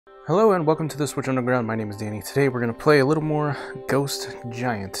Hello and welcome to the Switch Underground. My name is Danny. Today we're going to play a little more Ghost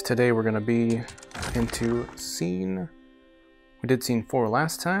Giant. Today we're going to be into scene... We did scene 4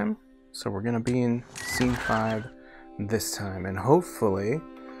 last time, so we're going to be in scene 5 this time. And hopefully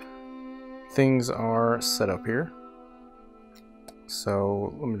things are set up here.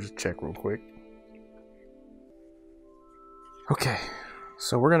 So let me just check real quick. Okay,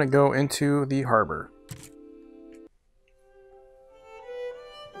 so we're going to go into the harbor.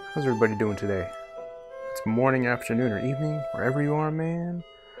 How's everybody doing today? It's morning, afternoon, or evening, wherever you are, man.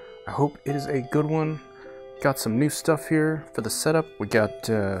 I hope it is a good one. Got some new stuff here for the setup. We got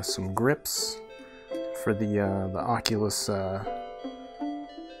some grips for the Oculus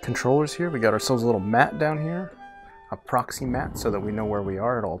controllers here. We got ourselves a little mat down here, a proxy mat, so that we know where we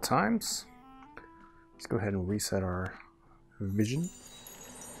are at all times. Let's go ahead and reset our vision.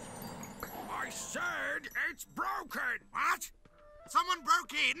 I said it's broken! What? Someone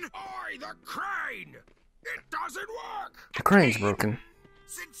broke in? The crane! It doesn't work! The crane's broken.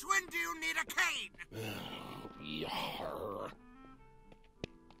 Since when do you need a cane? Yar.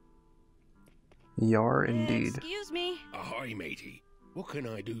 Yar indeed. Excuse me. Ahoy, matey. What can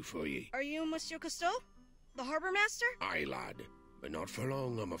I do for ye? Are you Monsieur Cousteau? The harbor master? Aye, lad. But not for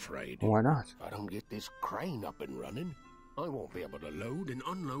long, I'm afraid. Why not? If I don't get this crane up and running, I won't be able to load and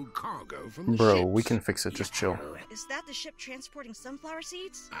unload cargo from the Bro, ships. we can fix it, just chill. Is that the ship transporting sunflower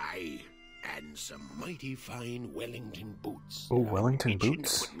seeds? Aye, and some mighty fine Wellington boots. Oh, Wellington Itching to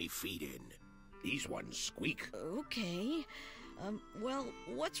boots? put me feet in. These ones squeak. Okay. Well,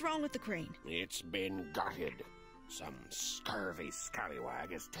 what's wrong with the crane? It's been gutted. Some scurvy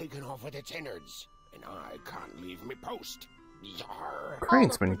scallywag has taken off with its innards, and I can't leave me post. Yar.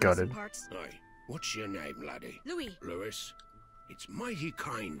 Crane's I'll been look for missing gutted. parts. Aye, what's your name, laddie? Louis. Lewis. It's mighty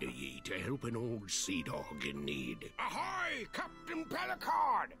kind of ye to help an old sea dog in need. Ahoy, Captain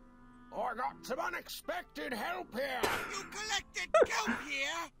Pellicard! I got some unexpected help here. You collected kelp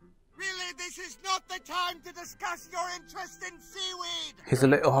here? Really, this is not the time to discuss your interest in seaweed. He's a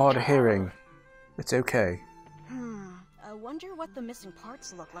little hard of hearing. It's okay. I wonder what the missing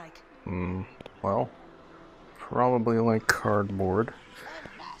parts look like. Well, probably like cardboard.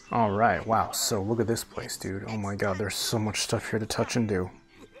 Alright, wow, so look at this place, dude. Oh my god, there's so much stuff here to touch and do.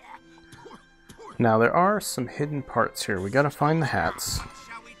 Now, there are some hidden parts here. We gotta find the hats.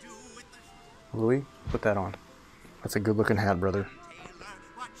 Louis, put that on. That's a good looking hat, brother.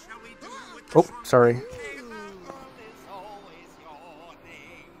 Oh, sorry.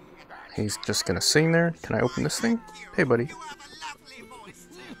 He's just gonna sing there. Can I open this thing? Hey, buddy.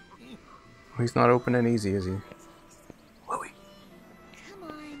 He's not opening easy, is he? Louis. Come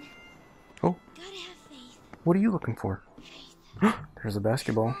on. Oh. Gotta have faith. What are you looking for? Faith. There's a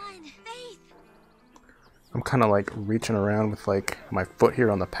basketball. Come on, faith. I'm kind of like reaching around with like my foot here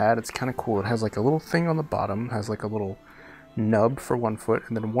on the pad. It's kind of cool. It has like a little thing on the bottom. Has like a little nub for one foot,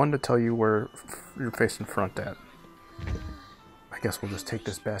 and then one to tell you where you're facing front at. I guess we'll just take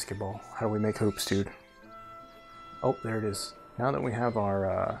this basketball. How do we make hoops, dude? Oh, there it is. Now that we have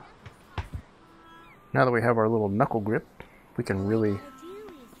our little knuckle grip, we can really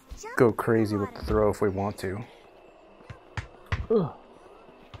go crazy with the throw if we want to. Ugh.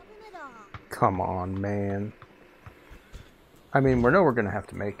 Come on, man. I mean, we know we're gonna have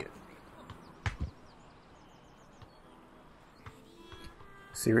to make it.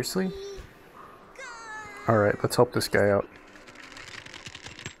 Seriously? Alright, let's help this guy out.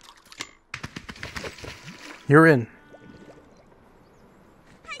 You're in.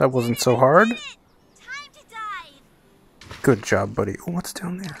 That wasn't so hard. Time to dive. Good job, buddy. Oh, what's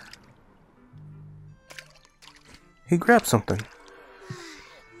down there? He grabbed something.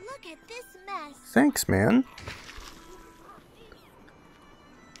 Look at this mess. Thanks, man.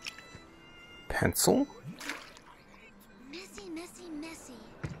 Pencil? Messy, messy, messy.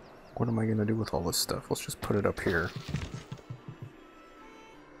 What am I gonna do with all this stuff? Let's just put it up here.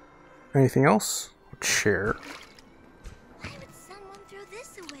 Anything else? A chair. Why would someone throw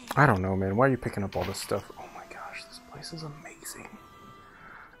this away? I don't know, man. Why are you picking up all this stuff? Oh my gosh, this place is amazing.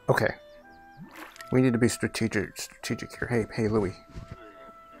 Okay. We need to be strategic here. Hey, Louis.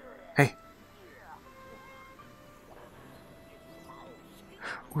 Hey.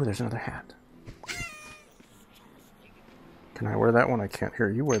 Ooh, there's another hat. Can I wear that one? I can't hear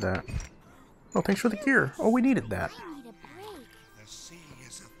you wear that. Oh, thanks for the gear. Oh, we needed that. I need a break.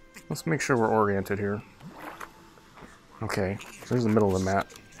 Let's make sure we're oriented here. Okay, so there's the middle of the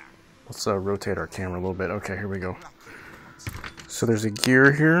mat. Let's rotate our camera a little bit. Okay, here we go. So there's a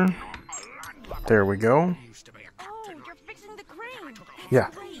gear here. There we go. Oh, you're fixing the crane. Yeah.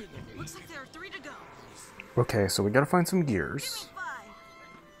 Looks like there are 3 to go. Okay, so we gotta find some gears.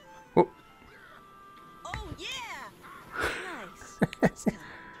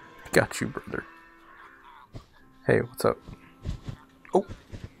 Got you, brother. Hey, what's up? Oh!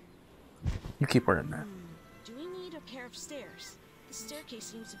 You keep wearing that. Do we need a pair of stairs? The staircase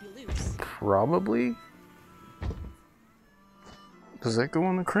seems to be loose. Probably. Does that go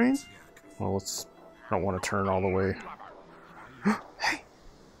on the crane? Well, let's... I don't want to turn all the way. Hey!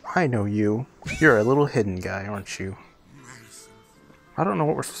 I know you. You're a little hidden guy, aren't you? I don't know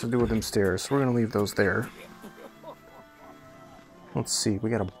what we're supposed to do with them stairs, so we're going to leave those there. Let's see, we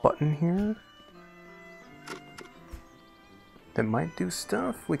got a button here that might do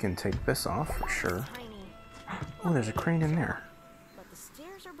stuff. We can take this off for sure. Oh, there's a crane in there. But the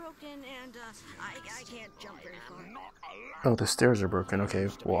stairs are broken and I can't jump very far. Oh, the stairs are broken. Okay,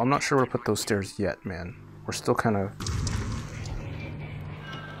 well, I'm not sure where to put those stairs yet, man. We're still kind of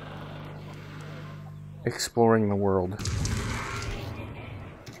exploring the world.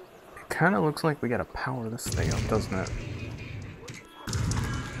 It kind of looks like we gotta power this thing up, doesn't it?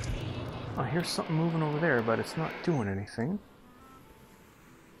 I hear something moving over there, but it's not doing anything.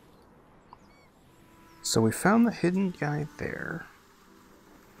 So we found the hidden guy there.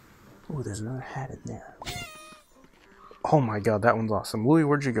 Oh, there's another hat in there. Oh my god, that one's awesome. Louis,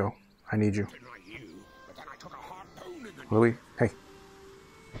 where'd you go? I need you. Louis, hey.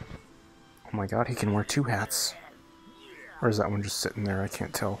 Oh my god, he can wear two hats. Or is that one just sitting there? I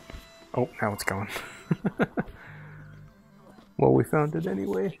can't tell. Oh, now it's gone. Well, we found it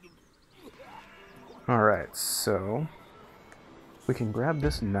anyway. Alright, so we can grab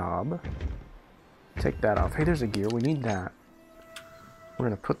this knob, take that off. Hey, there's a gear, we need that. We're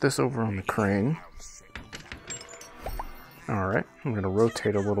going to put this over on the crane. Alright, I'm going to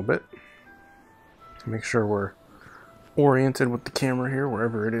rotate a little bit to make sure we're oriented with the camera here,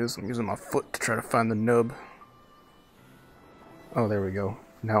 wherever it is. I'm using my foot to try to find the nub. Oh, there we go.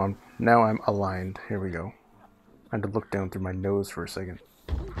 Now I'm aligned. Here we go. I had to look down through my nose for a second.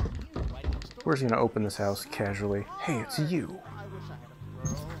 We're just gonna open this house casually. Hey, it's you.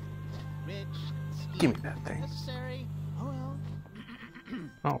 Give me that thing.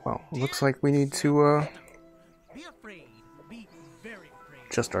 Oh well, looks like we need to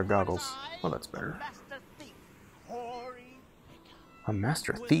adjust our goggles. Well, that's better. A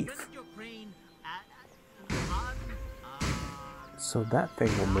master thief. So that thing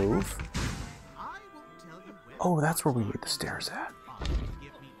will move. Oh, that's where we need the stairs at.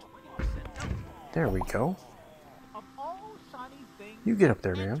 There we go. You get up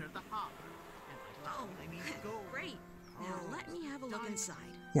there, man. Oh, great. Now let me have a look inside.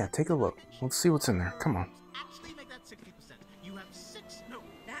 Yeah, take a look. Let's see what's in there. Come on.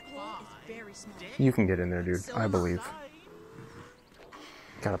 That hole is very small. You can get in there, dude. I believe.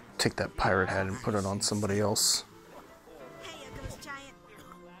 Gotta take that pirate hat and put it on somebody else. Hey, ghost giant.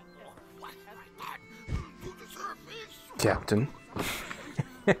 Captain.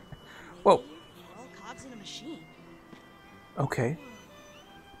 Whoa. All cogs in a machine. Okay.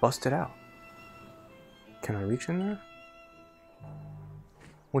 Bust it out. Can I reach in there?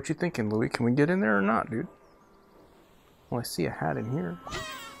 What you thinking, Louis? Can we get in there or not, dude? Well, I see a hat in here.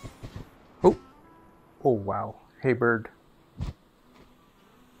 Oh. Oh, wow. Hey, bird.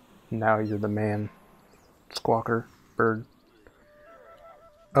 Now you're the man. Squawker. Bird.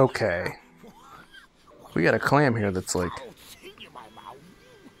 Okay. We got a clam here that's like...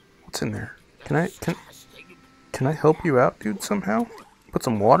 What's in there? Can I help you out, dude, somehow? Put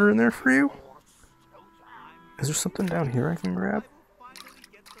some water in there for you? Is there something down here I can grab?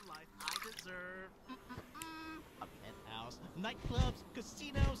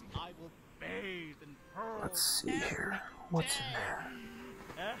 Let's see here. What's in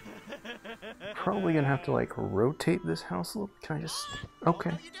there? Probably gonna have to like rotate this house a little. Can I just...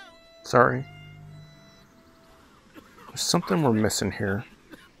 Okay. Sorry. There's something we're missing here.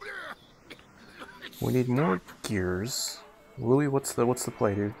 We need more gears. Louis, what's the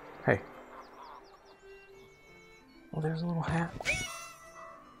play, dude? Hey. Oh, there's a little hat.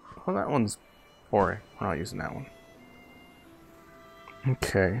 Well, that one's boring. We're not using that one.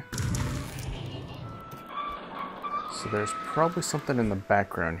 Okay. So there's probably something in the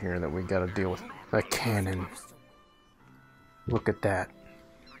background here that we gotta deal with. A cannon. Look at that.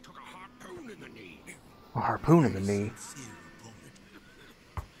 A harpoon in the knee.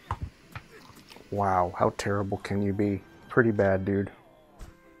 Wow, how terrible can you be? Pretty bad, dude.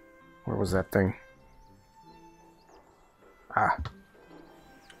 Where was that thing? Ah.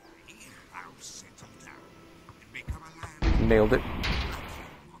 Nailed it.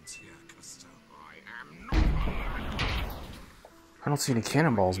 I don't see any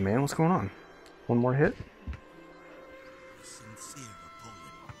cannonballs, man. What's going on? One more hit?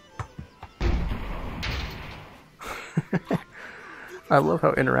 I love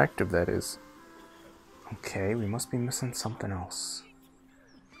how interactive that is. Okay, we must be missing something else.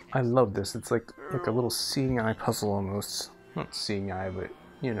 I love this. It's like a little seeing eye puzzle almost. Not seeing eye, but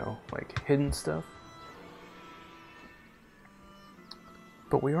you know, like hidden stuff.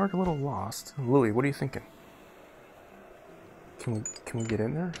 But we are a little lost. Louis, what are you thinking? Can we get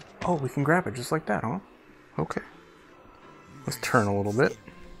in there? Oh, we can grab it just like that, huh? Okay. Let's turn a little bit.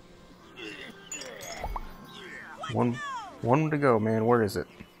 One to go, man. Where is it?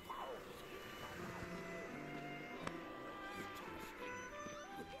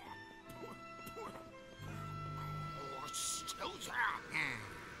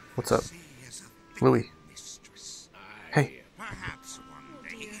 What's up? Louis. Hey.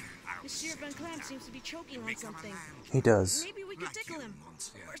 Monsieur Van Clamp seems to be choking on something. He does. Maybe we could tickle him.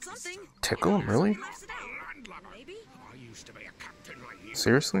 Or something. Tickle him? Really? Maybe?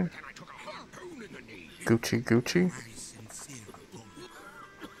 Seriously? Gucci Gucci?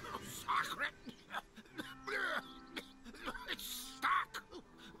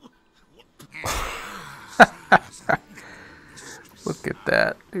 Look at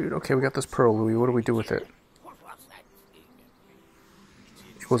that, dude. Okay, we got this pearl, Louis. What do we do with it?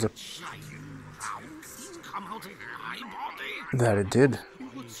 It was a... That it did.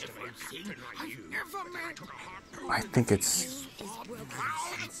 I think it's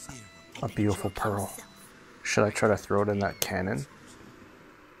a beautiful pearl. Should I try to throw it in that cannon?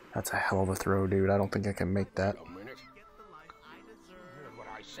 That's a hell of a throw, dude. I don't think I can make that.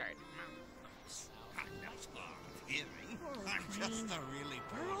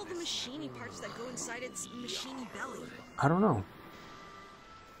 Where are all the machiny parts that go inside its machiny belly? I don't know.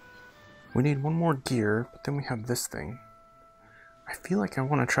 We need one more gear, but then we have this thing. I feel like I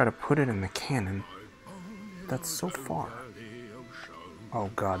want to try to put it in the cannon. That's so far.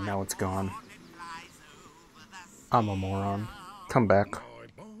 Oh god, now it's gone. I'm a moron. Come back.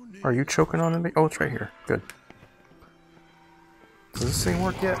 Are you choking on it? Oh, it's right here. Good. Does this thing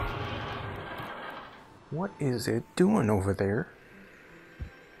work yet? What is it doing over there?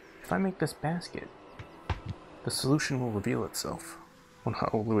 If I make this basket, the solution will reveal itself.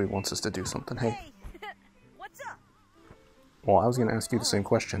 Oh, Louis wants us to do something. Hey. What's up? Well, I was going to ask you the same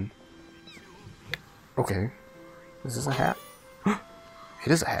question. Okay. Is this a hat?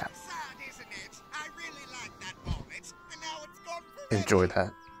 It is a hat. Enjoy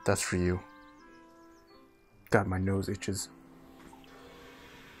that. That's for you. God, my nose itches.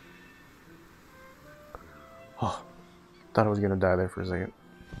 Oh, thought I was going to die there for a second.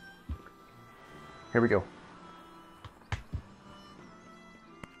 Here we go.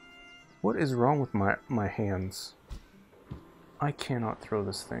 What is wrong with my hands? I cannot throw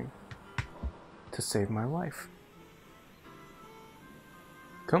this thing to save my life.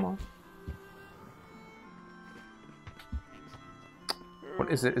 Come on.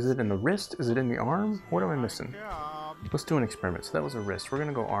 What is it? Is it in the wrist? Is it in the arm? What am I missing? Let's do an experiment. So that was a wrist. We're going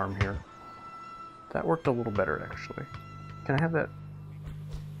to go arm here. That worked a little better, actually. Can I have that?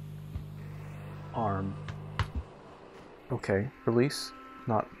 Arm. Okay, release.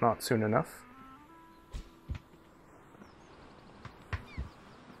 Not soon enough.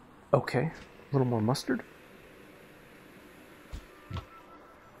 Okay, a little more mustard.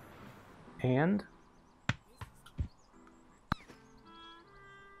 And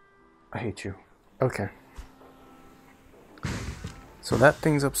I hate you. Okay. So that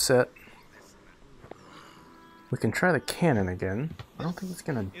thing's upset. We can try the cannon again. I don't think it's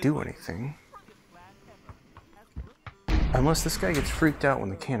gonna do anything. Unless this guy gets freaked out when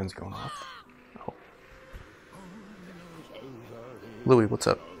the cannon's going off. Oh. Louis, what's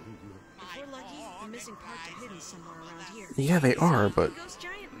up? If we're lucky, the missing parts are hidden somewhere around here. Yeah, they are, but... Ghost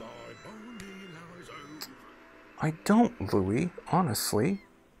giant? I don't, Louis. Honestly.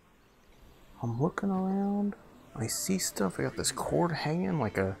 I'm looking around. I see stuff. I got this cord hanging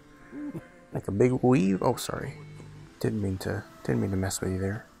like a big weave. Oh, sorry. Didn't mean to mess with you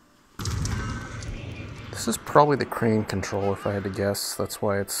there. This is probably the crane control, if I had to guess. That's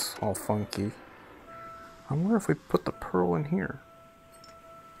why it's all funky. I wonder if we put the pearl in here.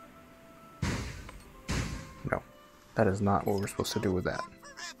 No, that is not what we're supposed to do with that.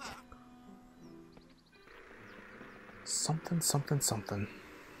 Something, something, something.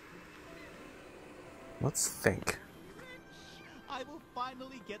 Let's think. I will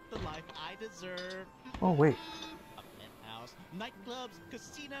finally get the life I deserve. Oh, wait. A penthouse, nightclubs,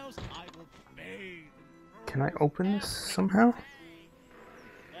 casinos. I will bathe. Can I open this somehow?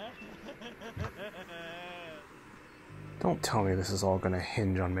 Don't tell me this is all gonna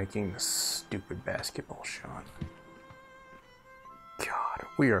hinge on making this stupid basketball shot. God,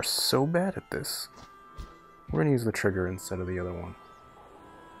 we are so bad at this. We're gonna use the trigger instead of the other one.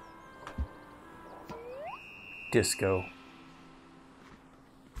 Disco.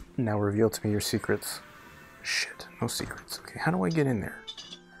 Now reveal to me your secrets. Shit, no secrets. Okay, how do I get in there?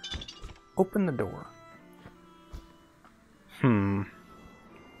 Open the door. You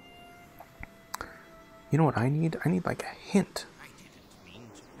know what I need? I need like a hint.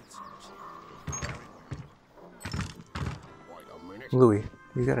 Louis,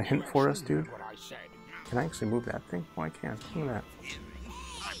 you got a hint for us, dude? Can I actually move that thing? Oh, I can. Look at that.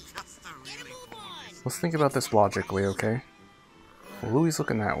 Let's think about this logically, okay? Well, Louis is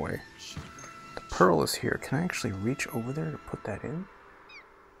looking that way. The pearl is here. Can I actually reach over there to put that in?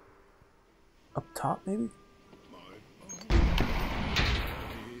 Up top, maybe?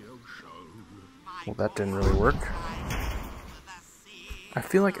 Well, that didn't really work. I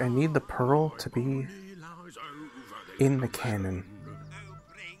feel like I need the pearl to be in the cannon.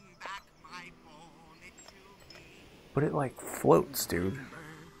 But it like floats, dude.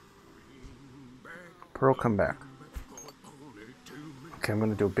 Pearl, come back. Okay, I'm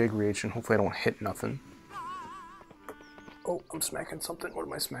gonna do a big reach and hopefully I don't hit nothing. Oh, I'm smacking something. What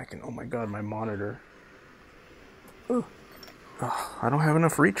am I smacking? Oh my god, my monitor. Ooh. Oh, I don't have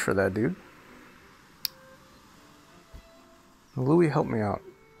enough reach for that, dude. Louis, help me out.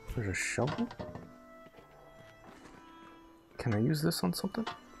 There's a shovel? Can I use this on something?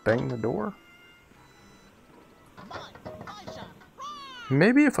 Bang the door?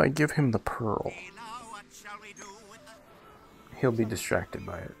 Maybe if I give him the pearl, he'll be distracted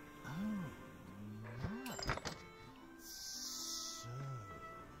by it.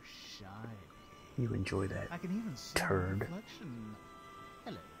 You enjoy that, turd.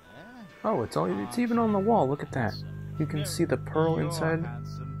 Oh, it's even on the wall. Look at that. You can see the pearl inside.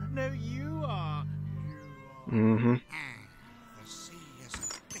 No, you are. Mm-hmm.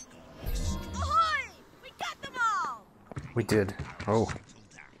 Ahoy! We got them all! We did. Oh,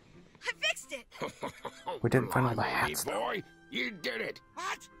 I fixed it! we didn't find all the hats though. Boy, you did it.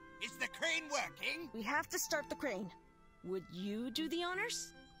 What? Is the crane working? We have to start the crane. Would you do the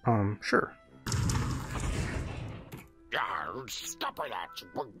honors? Sure. Stop with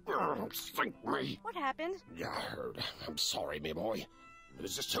that. Sink me. What happened? Yeah, I heard. I'm sorry, me boy.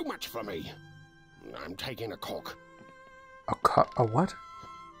 This is too much for me. I'm taking a cock. A what?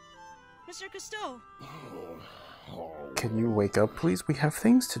 Mr. Cousteau. Can you wake up, please? We have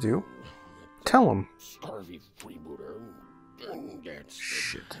things to do. Tell him. Scurvy freebooter. That's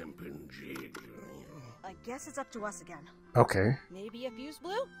Shit. the pimpin' jig. I guess it's up to us again. Okay. Maybe a fuse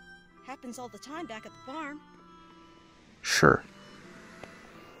blew? Happens all the time back at the farm. Sure.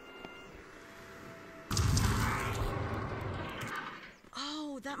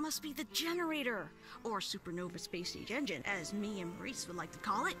 Oh, that must be the generator. Or supernova space age engine, as me and Maurice would like to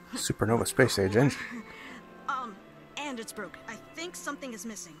call it. Supernova space age engine. And it's broken. I think something is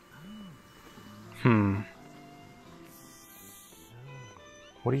missing.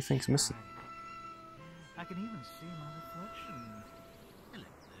 What do you think's missing? I can even see my reflection. Hello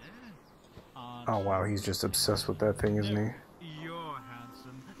there. Oh wow, he's just obsessed with that thing, isn't he? You're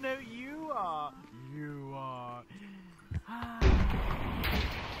handsome. No, you are. You are.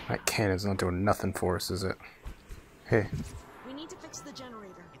 That cannon's not doing nothing for us, is it? Hey, We need to fix the generator.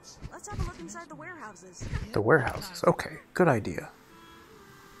 Let's have a look inside the warehouses. the warehouses. Okay, good idea.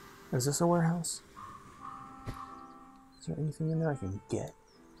 Is this a warehouse? Is there anything in there I can get?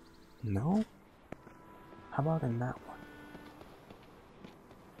 No? How about in that one?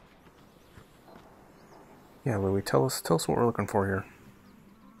 Yeah, Louis, tell us what we're looking for here.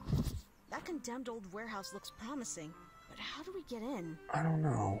 That condemned old warehouse looks promising, but how do we get in? I don't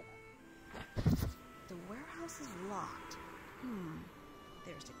know. The warehouse is locked.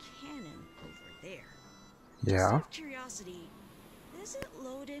 There's a cannon over there. Just Yeah? out of curiosity, is it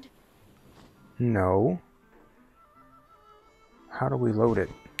loaded? No. How do we load it?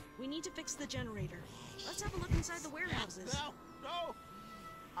 We need to fix the generator. Let's have a look inside the warehouses. No.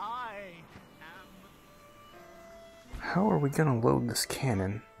 I am. How are we gonna load this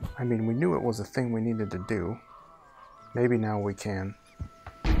cannon? I mean, we knew it was a thing we needed to do. Maybe now we can.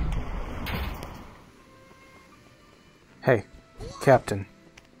 Hey, Captain.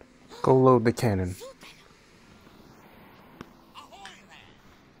 Go load the cannon.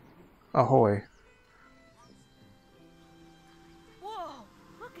 Ahoy. Whoa!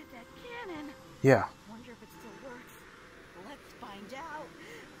 Look at that cannon! Yeah. Wonder if it still works. Let's find out.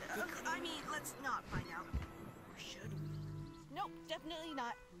 I mean, let's not find out. Or should we? Nope, definitely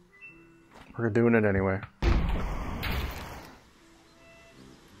not. We're doing it anyway.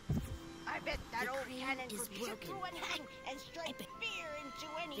 I bet that old cannon could shoot through anything and strike fear into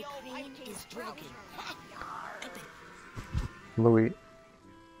any old Viking broken. Louis,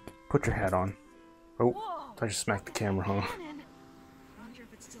 put your hat on. Oh, I just smacked the camera, huh? Cannon. Wonder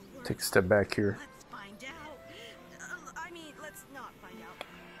if it still works. Take a step back here. Let's find out. I mean, let's not find out.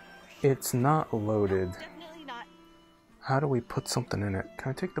 It's not loaded. Definitely not. How do we put something in it? Can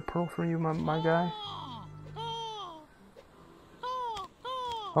I take the pearl from you, my guy?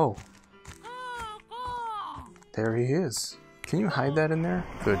 Oh. There he is. Can you hide that in there?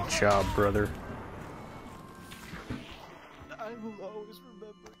 Good job, brother. I will always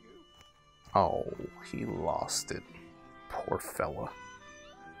remember you. Oh, he lost it. Poor fella.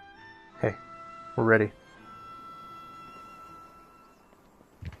 Hey, we're ready.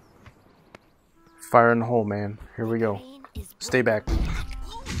 Fire in the hole, man. Here we go. Stay back.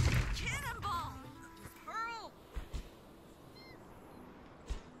 Oh, cannonball! Pearl!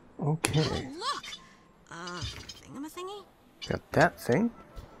 Okay. Oh, look! Thingamathingy? Got that thing.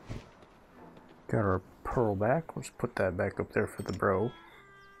 Got our pearl back. Let's put that back up there for the bro.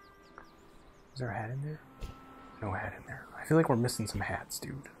 Is there a hat in there? No hat in there. I feel like we're missing some hats,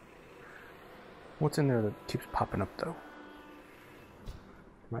 dude. What's in there that keeps popping up, though?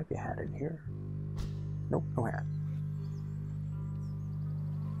 Might be a hat in here. Nope, no hat.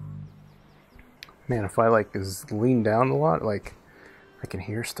 Man, if I like lean down a lot, like I can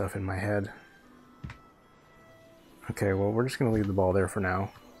hear stuff in my head. Okay, well, we're just gonna leave the ball there for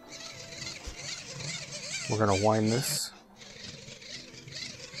now. We're gonna wind this.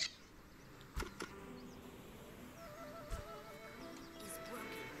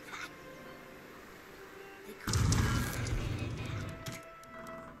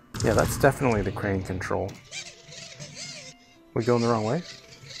 Yeah, that's definitely the crane control. We going the wrong way?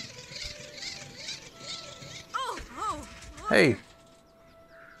 Oh, Hey!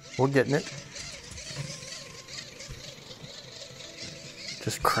 We're getting it.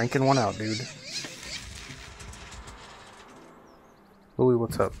 Just cranking one out, dude. Louie,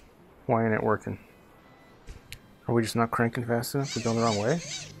 what's up? Why ain't it working? Are we just not cranking fast enough? We going the wrong way?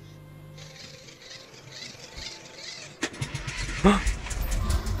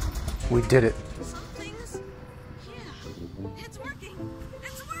 We did it. some things. Yeah, it's working.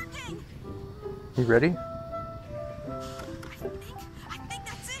 It's working. You ready? I think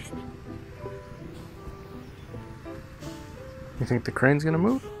that's it. You think the crane's gonna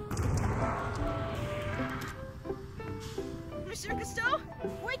move? Monsieur Cousteau,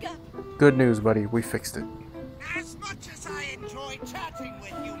 wake up! Good news, buddy. We fixed it. As much as I enjoy chatting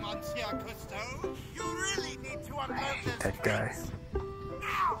with you, Monsieur Cousteau, you really need to unload this That guy. now.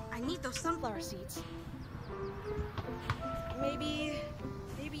 I need those sunflower seeds. Maybe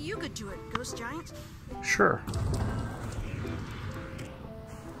you could do it, Ghost Giant. Sure.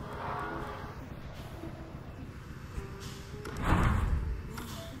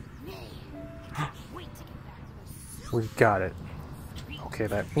 We got it. Okay,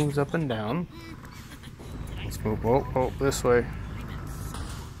 that moves up and down. Let's move. Oh, this way.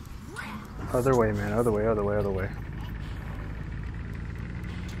 Other way, man. Other way, other way, other way.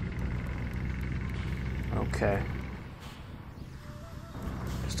 Okay.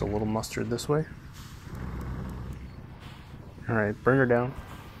 Just a little mustard this way. Alright, bring her down.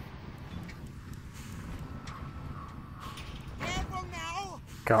 Careful now.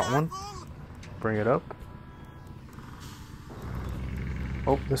 Got one. Careful. Bring it up.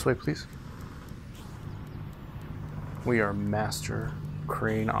 Oh, this way, please. We are master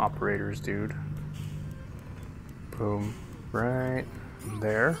crane operators, dude. Boom. Right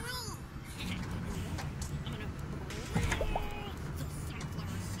there.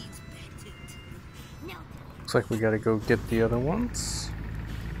 Looks like we gotta go get the other ones.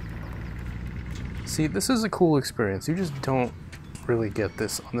 See, this is a cool experience. You just don't really get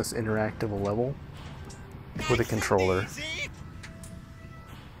this on this interactive level with a controller. Easy.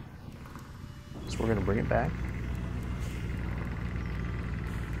 So we're gonna bring it back.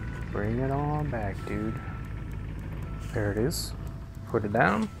 Bring it on back, dude. There it is. Put it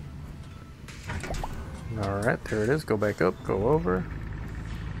down. Alright, there it is. Go back up, go over.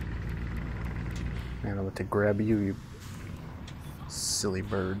 And I'm about to grab you, you silly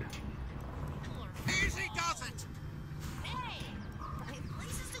bird. Easy does it. Hey, I have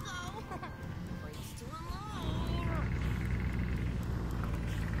places to go. Places to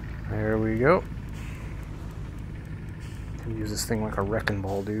unload. There we go. Can use this thing like a wrecking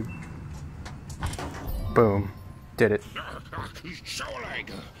ball, dude. Boom. Did it.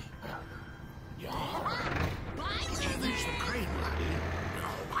 Show-leg. There's the crane, laddie.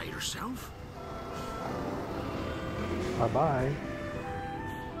 All by yourself? Bye-bye.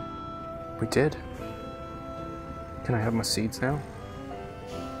 We did. Can I have my seeds now?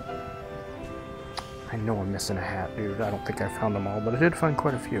 I know I'm missing a hat, dude. I don't think I found them all, but I did find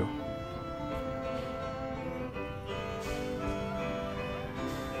quite a few.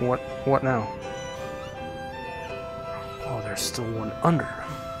 What now? Oh, there's still one under him.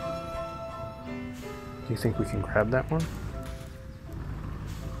 Do you think we can grab that one?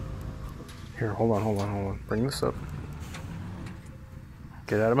 Here, hold on. Bring this up.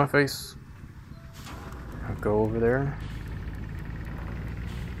 Get out of my face. I'll go over there.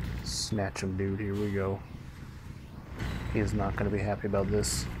 Snatch him, dude. Here we go. He is not going to be happy about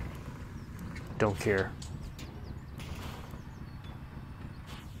this. Don't care.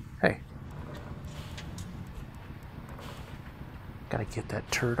 Hey. Gotta get that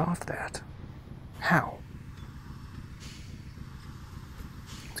turd off that. How?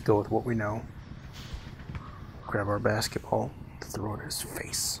 Let's go with what we know. Grab our basketball, throw it in his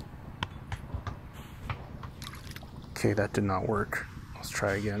face. Okay, that did not work. Let's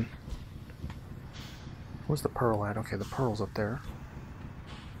try again. Where's the pearl at? Okay, the pearl's up there.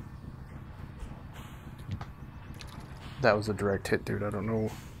 That was a direct hit, dude. I don't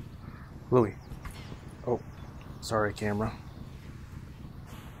know. Louis. Oh, sorry, camera.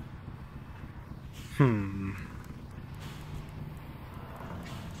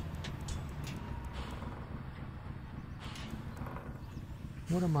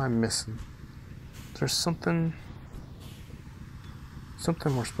 What am I missing? There's something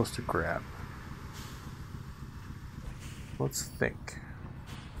we're supposed to grab. Let's think.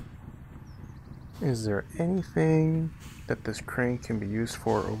 Is there anything that this crane can be used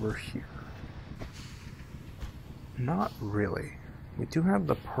for over here? Not really. We do have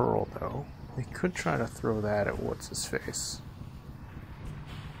the pearl though. We could try to throw that at what's his face.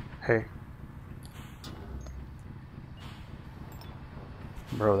 Hey.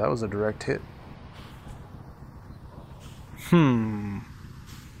 Bro, that was a direct hit.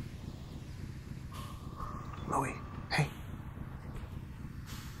 Louis, hey.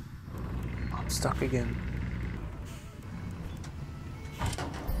 I'm stuck again.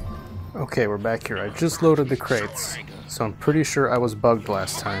 Okay, we're back here. I just loaded the crates, so I'm pretty sure I was bugged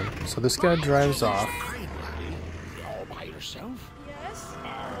last time. So this guy drives off. All by yourself? Yes?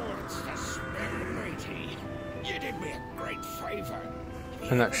 Oh, it's the spirit, matey. You did me a great favor.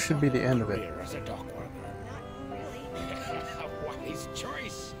 And that should be the end of it. Career as a dock worker. Not really. A wise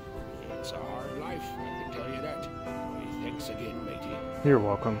choice. It's a hard life, I can tell you that. Thanks again, matey. You're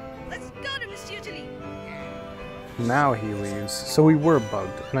welcome. Let's go to Monsieur Tilly. Now he leaves. So we were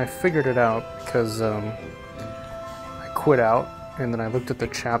bugged, and I figured it out because I quit out, and then I looked at the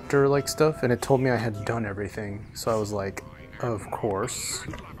chapter like stuff, and it told me I had done everything. So I was like, of course.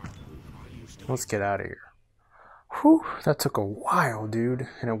 Let's get out of here. Whew, that took a while, dude,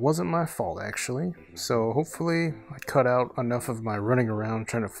 and it wasn't my fault actually. So hopefully I cut out enough of my running around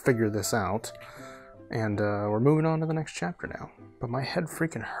trying to figure this out, and we're moving on to the next chapter now. But my head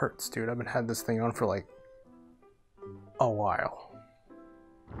freaking hurts, dude. I've been had this thing on for like a while.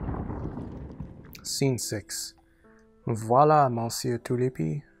 Scene 6. Voila, Monsieur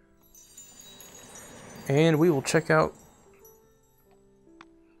Tulipi. And we will check out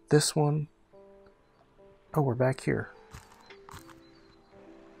this one. Oh, we're back here.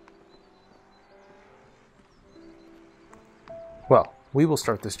 Well, we will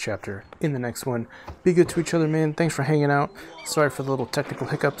start this chapter in the next one. Be good to each other, man. Thanks for hanging out. Sorry for the little technical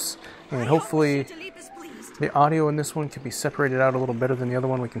hiccups. And hopefully the audio in this one can be separated out a little better than the other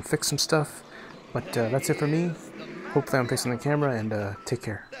one. We can fix some stuff. But that's it for me. Hopefully I'm facing the camera, and take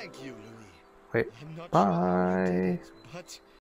care. Thank you, Louis. Wait. I'm not Bye. sure, but